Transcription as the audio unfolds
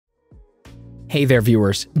Hey there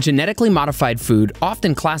viewers, genetically modified food,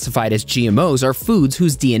 often classified as GMOs, are foods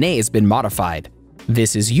whose DNA has been modified.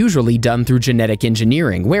 This is usually done through genetic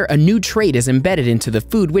engineering, where a new trait is embedded into the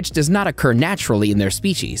food which does not occur naturally in their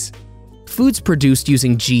species. Foods produced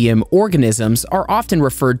using GM organisms are often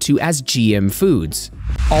referred to as GM foods.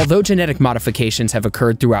 Although genetic modifications have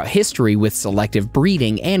occurred throughout history with selective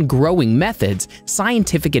breeding and growing methods,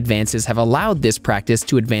 scientific advances have allowed this practice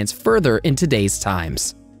to advance further in today's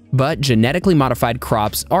times. But genetically modified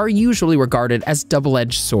crops are usually regarded as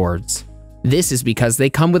double-edged swords. This is because they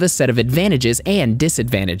come with a set of advantages and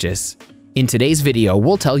disadvantages. In today's video,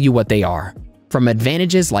 we'll tell you what they are. From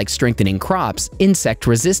advantages like strengthening crops, insect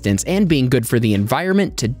resistance, and being good for the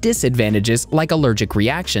environment, to disadvantages like allergic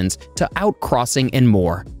reactions, to outcrossing, and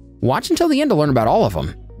more. Watch until the end to learn about all of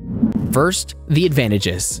them. First, the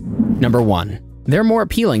advantages. Number 1. They're more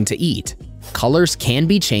appealing to eat. Colors can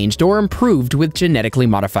be changed or improved with genetically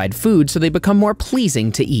modified food so they become more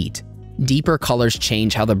pleasing to eat. Deeper colors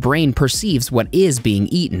change how the brain perceives what is being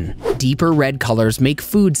eaten. Deeper red colors make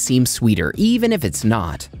food seem sweeter, even if it's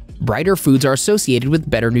not. Brighter foods are associated with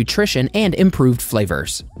better nutrition and improved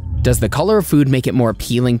flavors. Does the color of food make it more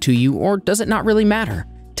appealing to you, or does it not really matter?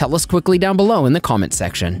 Tell us quickly down below in the comment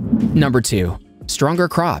section. Number 2. Stronger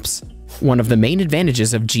crops. One of the main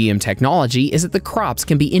advantages of GM technology is that the crops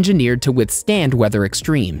can be engineered to withstand weather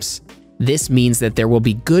extremes. This means that there will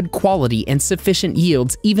be good quality and sufficient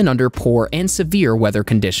yields even under poor and severe weather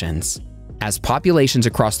conditions. As populations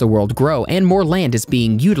across the world grow and more land is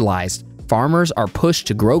being utilized, farmers are pushed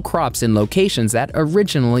to grow crops in locations that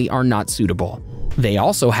originally are not suitable. They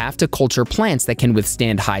also have to culture plants that can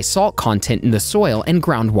withstand high salt content in the soil and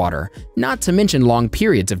groundwater, not to mention long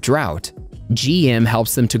periods of drought. GM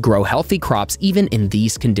helps them to grow healthy crops even in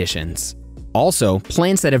these conditions. Also,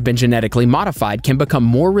 plants that have been genetically modified can become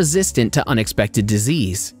more resistant to unexpected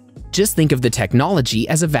disease. Just think of the technology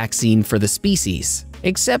as a vaccine for the species,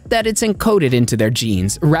 except that it's encoded into their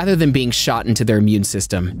genes rather than being shot into their immune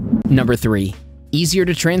system. Number 3. Easier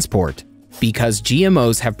to transport. Because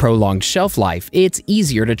GMOs have prolonged shelf life, it's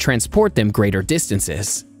easier to transport them greater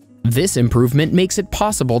distances. This improvement makes it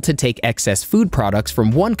possible to take excess food products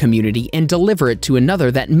from one community and deliver it to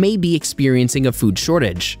another that may be experiencing a food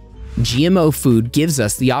shortage. GMO food gives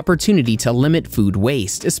us the opportunity to limit food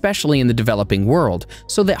waste, especially in the developing world,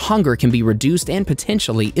 so that hunger can be reduced and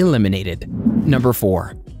potentially eliminated. Number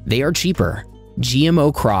 4. They are cheaper.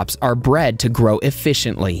 GMO crops are bred to grow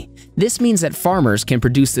efficiently. This means that farmers can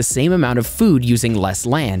produce the same amount of food using less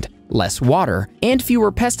land, less water, and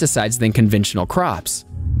fewer pesticides than conventional crops.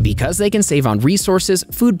 Because they can save on resources,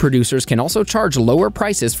 food producers can also charge lower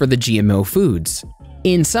prices for the GMO foods.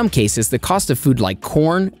 In some cases, the cost of food like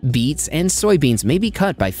corn, beets, and soybeans may be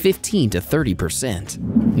cut by 15 to 30%.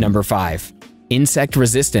 Number 5. Insect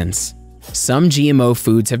resistance. Some GMO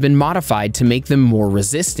foods have been modified to make them more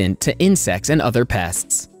resistant to insects and other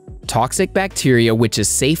pests. Toxic bacteria which is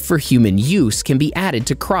safe for human use can be added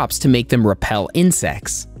to crops to make them repel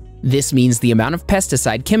insects. This means the amount of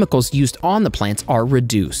pesticide chemicals used on the plants are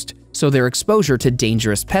reduced, so their exposure to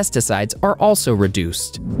dangerous pesticides are also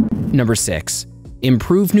reduced. Number 6.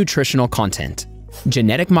 Improved nutritional content.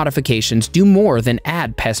 Genetic modifications do more than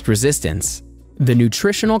add pest resistance. The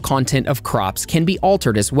nutritional content of crops can be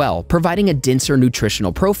altered as well, providing a denser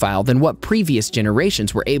nutritional profile than what previous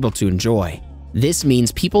generations were able to enjoy. This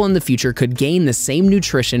means people in the future could gain the same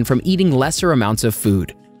nutrition from eating lesser amounts of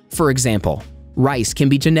food. For example, rice can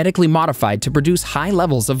be genetically modified to produce high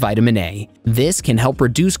levels of vitamin A. This can help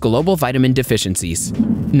reduce global vitamin deficiencies.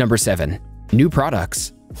 Number 7. New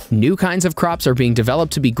products. New kinds of crops are being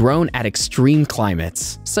developed to be grown at extreme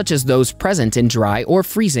climates, such as those present in dry or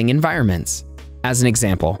freezing environments. As an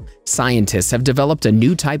example, scientists have developed a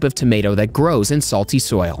new type of tomato that grows in salty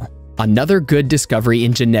soil. Another good discovery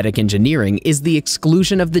in genetic engineering is the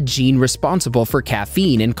exclusion of the gene responsible for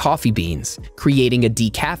caffeine in coffee beans, creating a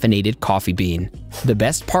decaffeinated coffee bean. The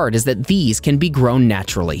best part is that these can be grown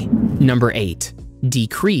naturally. Number 8.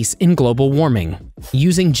 Decrease in global warming.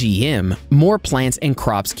 Using GM, more plants and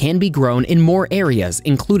crops can be grown in more areas,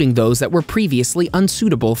 including those that were previously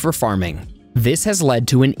unsuitable for farming. This has led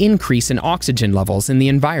to an increase in oxygen levels in the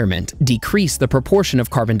environment, decreased the proportion of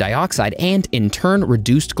carbon dioxide, and in turn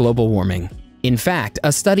reduced global warming. In fact,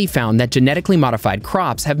 a study found that genetically modified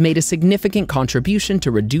crops have made a significant contribution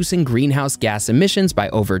to reducing greenhouse gas emissions by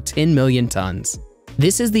over 10 million tons.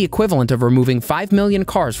 This is the equivalent of removing 5 million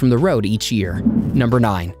cars from the road each year. Number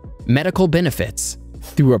 9. Medical benefits.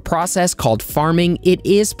 Through a process called farming, it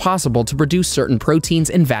is possible to produce certain proteins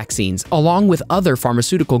and vaccines, along with other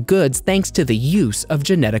pharmaceutical goods thanks to the use of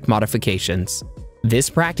genetic modifications. This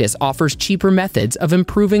practice offers cheaper methods of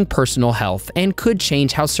improving personal health and could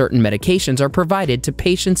change how certain medications are provided to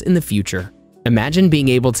patients in the future. Imagine being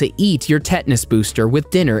able to eat your tetanus booster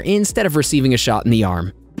with dinner instead of receiving a shot in the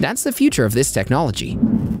arm. That's the future of this technology.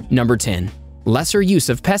 Number 10. Lesser use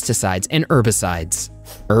of pesticides and herbicides.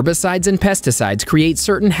 Herbicides and pesticides create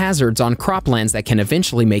certain hazards on croplands that can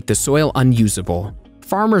eventually make the soil unusable.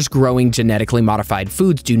 Farmers growing genetically modified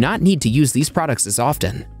foods do not need to use these products as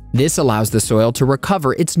often. This allows the soil to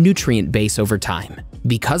recover its nutrient base over time.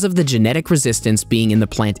 Because of the genetic resistance being in the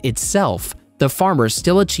plant itself, the farmer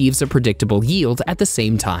still achieves a predictable yield at the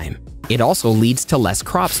same time. It also leads to less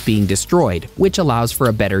crops being destroyed, which allows for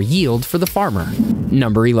a better yield for the farmer.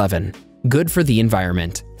 Number 11. Good for the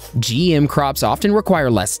environment. GM crops often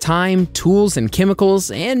require less time, tools, and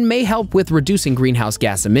chemicals, and may help with reducing greenhouse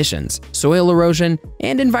gas emissions, soil erosion,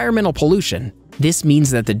 and environmental pollution. This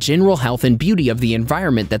means that the general health and beauty of the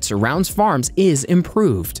environment that surrounds farms is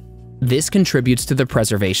improved. This contributes to the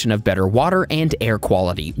preservation of better water and air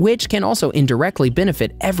quality, which can also indirectly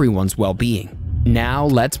benefit everyone's well-being. Now,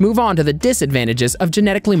 let's move on to the disadvantages of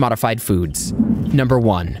genetically modified foods. Number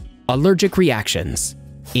 1. Allergic reactions.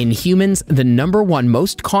 In humans, the number one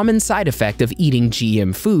most common side effect of eating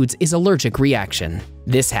GM foods is allergic reaction.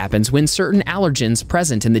 This happens when certain allergens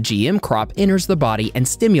present in the GM crop enters the body and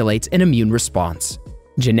stimulates an immune response.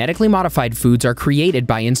 Genetically modified foods are created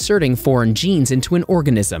by inserting foreign genes into an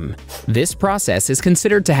organism. This process is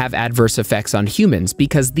considered to have adverse effects on humans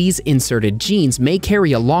because these inserted genes may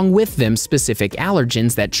carry along with them specific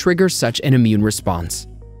allergens that trigger such an immune response.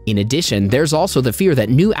 In addition, there's also the fear that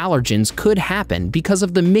new allergens could happen because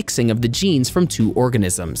of the mixing of the genes from two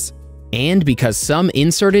organisms. And because some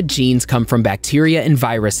inserted genes come from bacteria and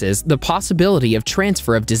viruses, the possibility of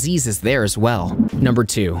transfer of disease is there as well. Number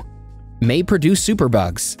 2. May produce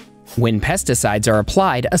superbugs. When pesticides are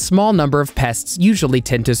applied, a small number of pests usually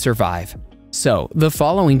tend to survive. So, the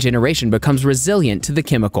following generation becomes resilient to the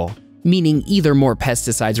chemical, meaning either more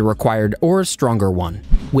pesticides are required or a stronger one.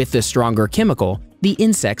 With the stronger chemical, the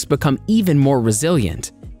insects become even more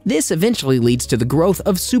resilient. This eventually leads to the growth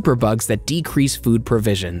of superbugs that decrease food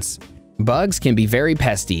provisions. Bugs can be very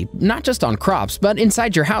pesty, not just on crops, but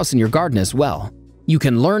inside your house and your garden as well. You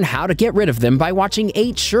can learn how to get rid of them by watching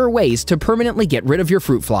 8 sure ways to permanently get rid of your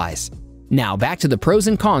fruit flies. Now back to the pros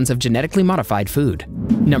and cons of genetically modified food.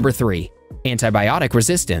 Number 3. Antibiotic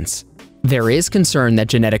resistance. There is concern that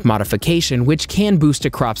genetic modification, which can boost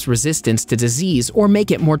a crop's resistance to disease or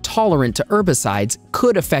make it more tolerant to herbicides,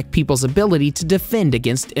 could affect people's ability to defend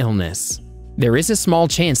against illness. There is a small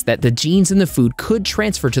chance that the genes in the food could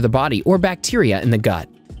transfer to the body or bacteria in the gut.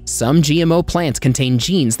 Some GMO plants contain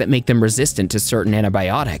genes that make them resistant to certain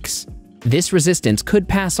antibiotics. This resistance could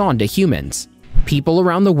pass on to humans. People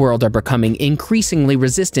around the world are becoming increasingly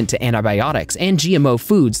resistant to antibiotics and GMO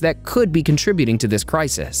foods that could be contributing to this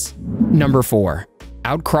crisis. Number 4.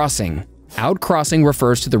 Outcrossing. Outcrossing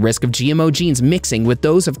refers to the risk of GMO genes mixing with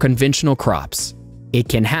those of conventional crops. It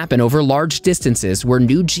can happen over large distances where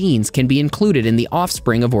new genes can be included in the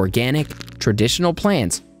offspring of organic, traditional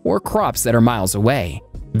plants, or crops that are miles away.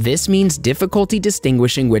 This means difficulty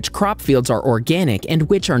distinguishing which crop fields are organic and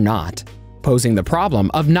which are not, posing the problem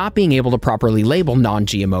of not being able to properly label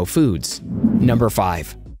non-GMO foods. Number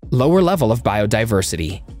 5. Lower level of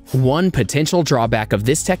biodiversity. One potential drawback of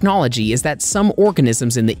this technology is that some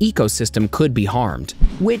organisms in the ecosystem could be harmed,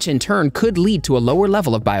 which in turn could lead to a lower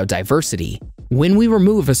level of biodiversity. When we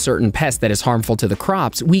remove a certain pest that is harmful to the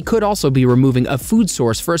crops, we could also be removing a food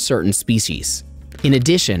source for a certain species. In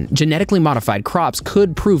addition, genetically modified crops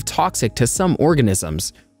could prove toxic to some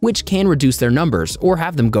organisms, which can reduce their numbers or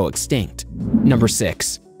have them go extinct. Number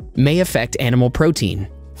 6. May affect animal protein.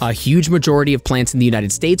 A huge majority of plants in the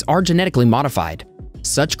United States are genetically modified.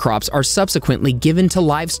 Such crops are subsequently given to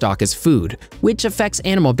livestock as food, which affects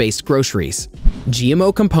animal-based groceries.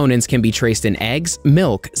 GMO components can be traced in eggs,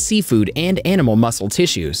 milk, seafood, and animal muscle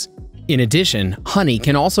tissues. In addition, honey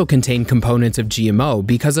can also contain components of GMO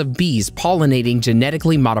because of bees pollinating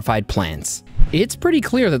genetically modified plants. It's pretty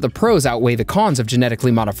clear that the pros outweigh the cons of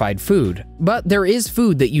genetically modified food, but there is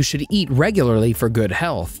food that you should eat regularly for good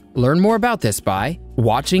health. Learn more about this by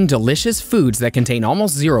watching delicious foods that contain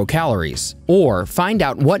almost 0 calories, or find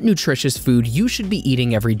out what nutritious food you should be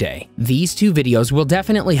eating every day. These 2 videos will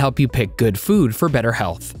definitely help you pick good food for better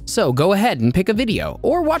health. So go ahead and pick a video,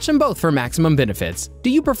 or watch them both for maximum benefits. Do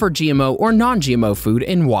you prefer GMO or non-GMO food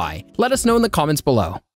and why? Let us know in the comments below.